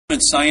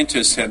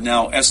Scientists have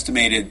now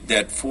estimated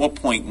that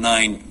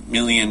 4.9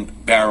 million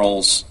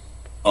barrels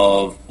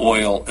of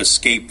oil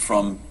escaped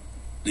from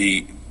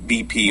the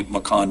BP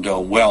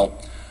Macondo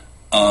well,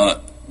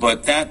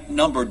 but that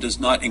number does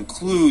not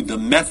include the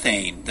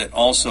methane that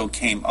also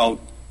came out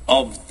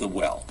of the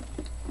well,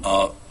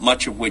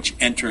 much of which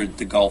entered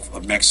the Gulf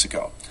of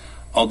Mexico.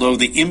 Although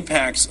the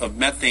impacts of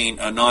methane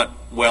are not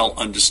well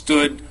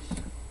understood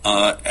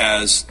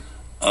as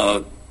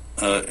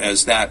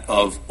that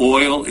of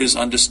oil is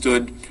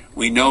understood,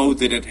 we know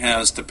that it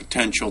has the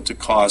potential to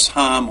cause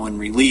harm when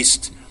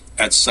released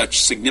at such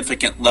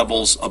significant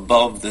levels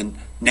above the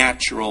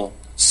natural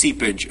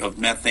seepage of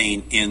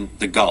methane in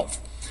the Gulf.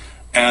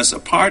 As a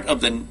part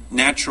of the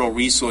Natural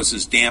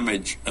Resources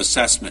Damage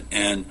Assessment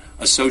and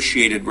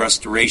Associated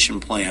Restoration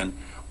Plan,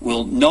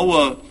 will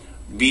NOAA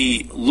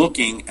be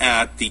looking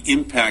at the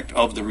impact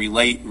of the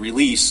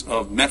release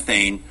of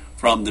methane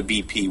from the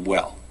BP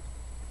well?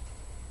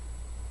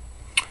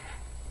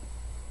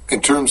 In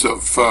terms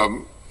of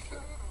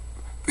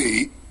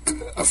the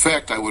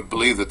effect, I would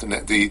believe that the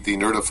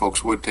NERDA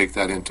folks would take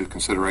that into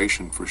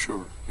consideration for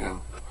sure. Yeah.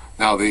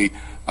 Now,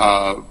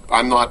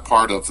 I'm not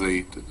part of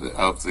the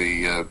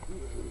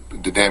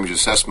damage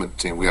assessment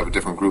team. We have a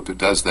different group that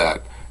does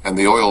that, and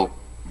the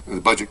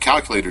budget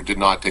calculator did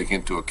not take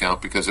into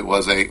account because it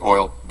was a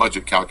oil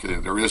budget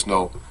calculator. There is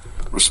no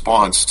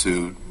response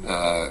to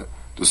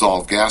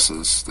dissolved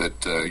gases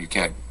that you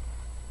can't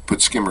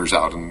put skimmers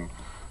out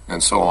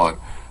and so on.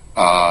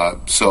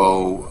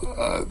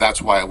 So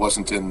that's why it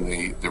wasn't in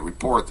the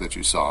report that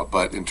you saw.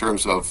 But in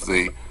terms of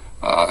the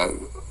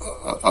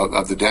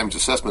damage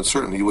assessment,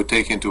 certainly you would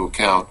take into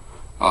account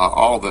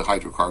all the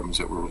hydrocarbons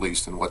that were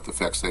released and what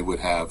effects they would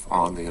have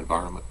on the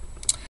environment.